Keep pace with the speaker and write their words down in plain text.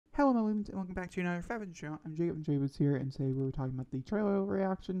Hello, my Lumens, and welcome back to another Fabulous channel. I'm Jacobishere, and today we were talking about the trailer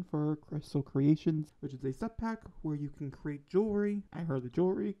reaction for Crystal Creations, which is a sub pack where you can create jewelry. I heard the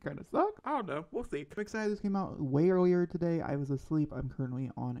jewelry kind of sucked. I don't know. We'll see. I'm excited this came out way earlier today. I was asleep. I'm currently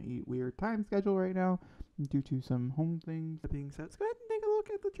on a weird time schedule right now due to some home things. That being said, let's go ahead and take a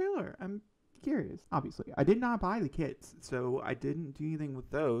look at the trailer. I'm curious. Obviously, I did not buy the kits, so I didn't do anything with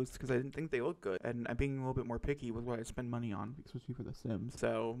those because I didn't think they looked good, and I'm being a little bit more picky with what I spend money on, especially for the Sims.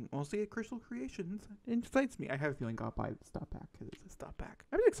 So we'll see at Crystal Creations. It excites me. I have a feeling I'll buy the stuff pack because it's a stuff pack.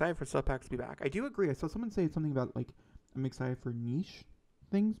 I'm excited for stuff packs to be back. I do agree. I saw someone say something about like I'm excited for niche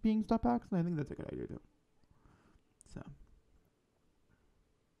things being stuff packs, and I think that's a good idea too. So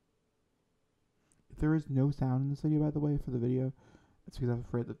if there is no sound in this video, by the way, for the video, it's because I'm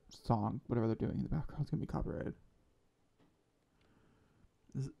afraid the song, whatever they're doing in the background, is going to be copyrighted.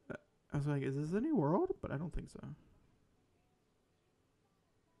 I was like, is this a new world? But I don't think so.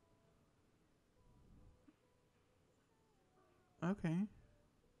 Okay.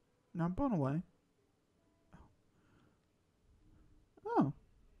 Now I'm blown away. Oh.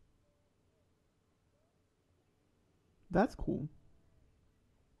 That's cool.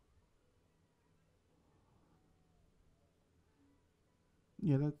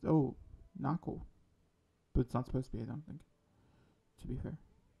 Yeah, that's, oh, not cool. But it's not supposed to be, I don't think. To be fair.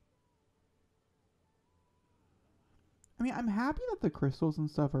 I mean, I'm happy that the crystals and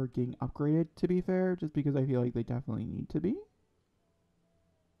stuff are getting upgraded, to be fair, just because I feel like they definitely need to be.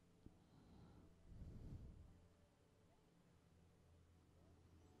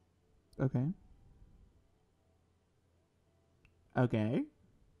 Okay. Okay.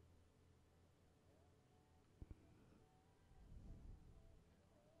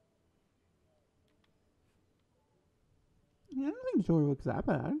 Yeah, I don't think jewelry looks that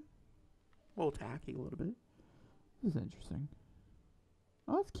bad. A little tacky, a little bit. This is interesting.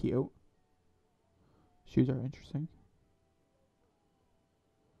 Oh, that's cute. Shoes are interesting.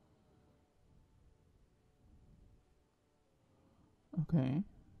 Okay.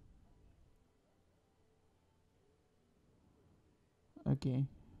 Okay.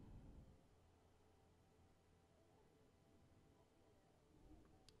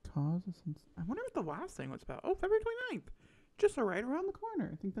 I wonder what the last thing was about. Oh, February 29th. Just right around the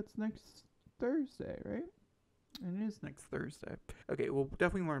corner. I think that's next Thursday, right? And it is next Thursday. Okay, we'll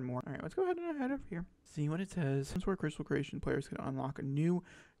definitely learn more. All right, let's go ahead and head over here. See what it says. Sims 4 Crystal Creation players can unlock a new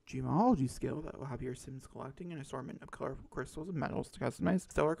gemology skill that will have your Sims collecting an assortment of colorful crystals and metals to customize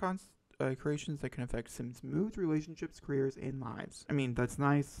stellar creations that can affect Sims' moods, relationships, careers, and lives. I mean, that's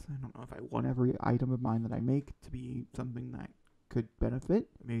nice. I don't know if I want every item of mine that I make to be something that could benefit.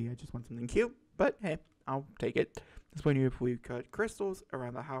 Maybe I just want something cute, but hey, I'll take it. Display new if we cut crystals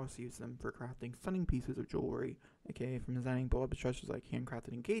around the house, use them for crafting stunning pieces of jewelry. Okay, from designing beloved treasures like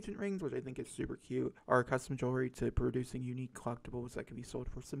handcrafted engagement rings, which I think is super cute, or custom jewelry to producing unique collectibles that can be sold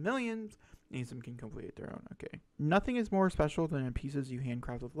for some millions, and some can complete their own. Okay. Nothing is more special than pieces you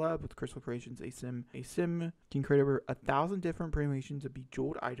handcraft with love. With Crystal Creations, a sim can create over 1,000 different variations of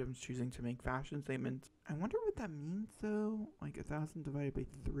bejeweled items, choosing to make fashion statements. I wonder what that means though. Like 1,000 divided by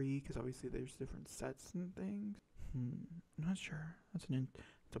 3, because obviously there's different sets and things. I'm not sure. It's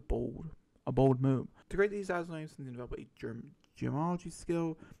a bold move. To create these 1,000 items, you can develop a gemology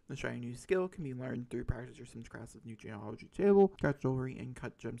skill. The shiny new skill can be learned through practice your Sims crafts with new gemology table, craft jewelry, and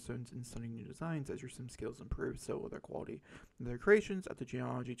cut gemstones in stunning new designs. As your Sim skills improve, so will their quality. Their creations at the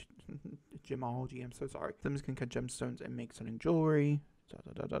gemology. I'm so sorry. Sims can cut gemstones and make stunning jewelry.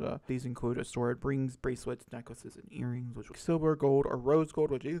 These include assorted rings, bracelets, necklaces, and earrings, which are silver, gold, or rose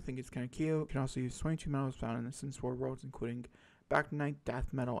gold, which I do think is kind of cute. You can also use 22 metals found in the Sims 4 worlds, including Bactonite,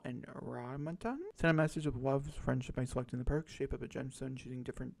 Death Metal, and Ramaton. Send a message of love, friendship by selecting the perks. Shape up a gemstone, choosing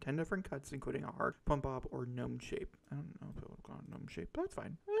 10 different cuts, including a heart, plum bob, or gnome shape. I don't know if it would have gone gnome shape, but that's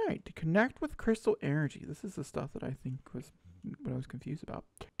fine. Alright, to connect with crystal energy. This is the stuff that I think was what I was confused about.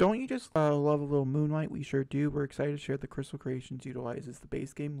 Don't you just love a little moonlight? We sure do. We're excited to share that Crystal Creations utilizes the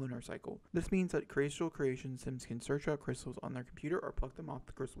base game Lunar Cycle. This means that Crystal Creations Sims can search out crystals on their computer or pluck them off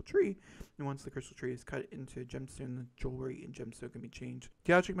the crystal tree, and once the crystal tree is cut into a gemstone, the jewelry and gemstone can be changed.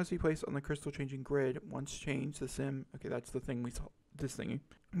 The object must be placed on the crystal changing grid. Once changed, the Sim, okay, that's the thing we saw, this thingy,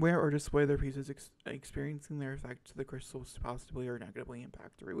 wear or display their pieces, experiencing their effect to the crystals to positively or negatively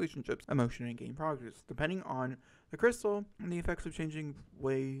impact the relationships, emotion, and game progress. Depending on the crystal, and the effects of changing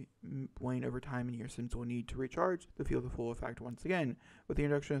wane over time, and your Sims will need to recharge to feel the full effect once again. With the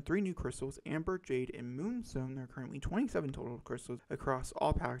introduction of 3 new crystals, Amber, Jade, and Moonstone, there are currently 27 total crystals across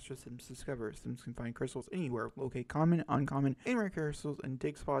all packs for Sims to discover. Sims can find crystals anywhere, locate common, uncommon, and rare crystals, and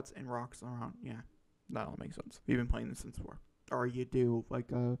dig spots and rocks around. Yeah, that all makes sense. We've been playing this since before. or you do like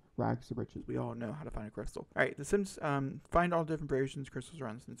rags to riches. We all know how to find a crystal. All right, the Sims find all different variations of crystals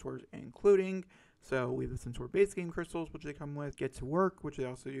around the Sims stores, including, so we have the Sims store base game crystals, which they come with, Get to Work, which they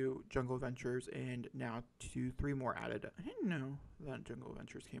also do, Jungle Adventures, and now 3 more added. I didn't know that Jungle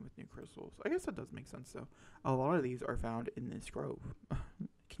Adventures came with new crystals. I guess that does make sense though. A lot of these are found in this grove.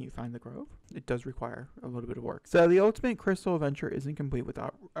 Can you find the grove? It does require a little bit of work. So the ultimate crystal adventure isn't complete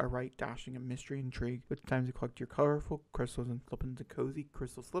without a right dashing of mystery and intrigue. With time to collect your colorful crystals and slip into cozy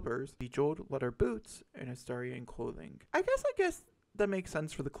crystal slippers, bejeweled leather boots, and Astarian clothing. I guess that makes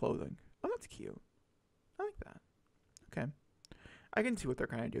sense for the clothing. Oh, that's cute. I like that. Okay. I can see what they're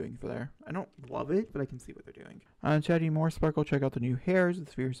kind of doing for there. I don't love it, but I can see what they're doing. To add more sparkle, check out the new hairs.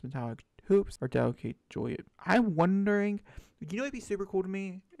 The fierce metallic hoops are delicate joy. I'm wondering, you know what'd be super cool to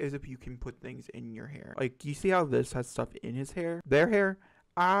me is if you can put things in your hair. Like, you see how this has stuff in his hair, their hair?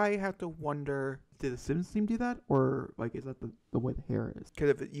 I have to wonder, did the Sims team do that? Or, like, is that the way the hair is?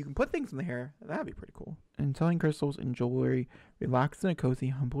 Because if you can put things in the hair, that'd be pretty cool. And selling crystals and jewelry, relax in a cozy,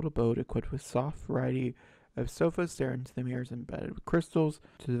 humbled abode equipped with soft variety of sofas, stare into the mirrors embedded with crystals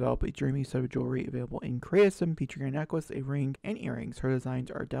to develop a dreamy set of jewelry available in Creasim, featuring a necklace, a ring, and earrings. Her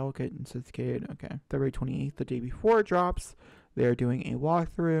designs are delicate and sophisticated. Okay. February 28th, the day before it drops, they are doing a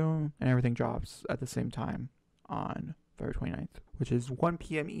walkthrough, and everything drops at the same time on February 29th, which is 1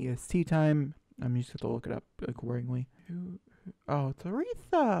 p.m. EST time. I'm just going to look it up accordingly. Oh, it's Aretha.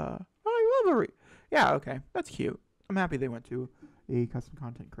 Oh, I love Aretha. Yeah, okay. That's cute. I'm happy they went to a custom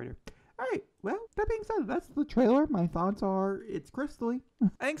content creator. Alright, well, that being said, that's the trailer. My thoughts are, it's crystally.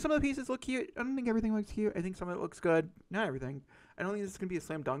 I think some of the pieces look cute. I don't think everything looks cute. I think some of it looks good. Not everything. I don't think this is going to be a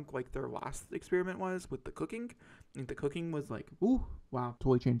slam dunk like their last experiment was with the cooking. I think the cooking was like, ooh, wow,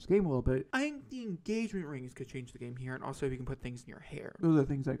 totally changed the game a little bit. I think the engagement rings could change the game here, and also if you can put things in your hair. Those are the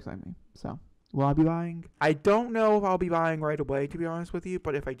things that excite me, so. Will I be buying? I don't know if I'll be buying right away, to be honest with you,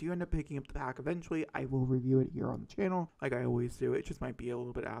 but if I do end up picking up the pack eventually, I will review it here on the channel, like I always do. It just might be a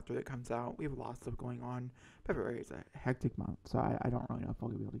little bit after it comes out. We have a lot of stuff going on. February is a hectic month, so I don't really know if I'll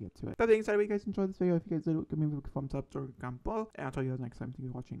be able to get to it. That being said, if you guys enjoyed this video, if you guys did, give me a thumbs up or comment below, and I'll tell you guys next time. Thank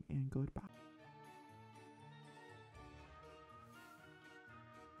you for watching, and goodbye.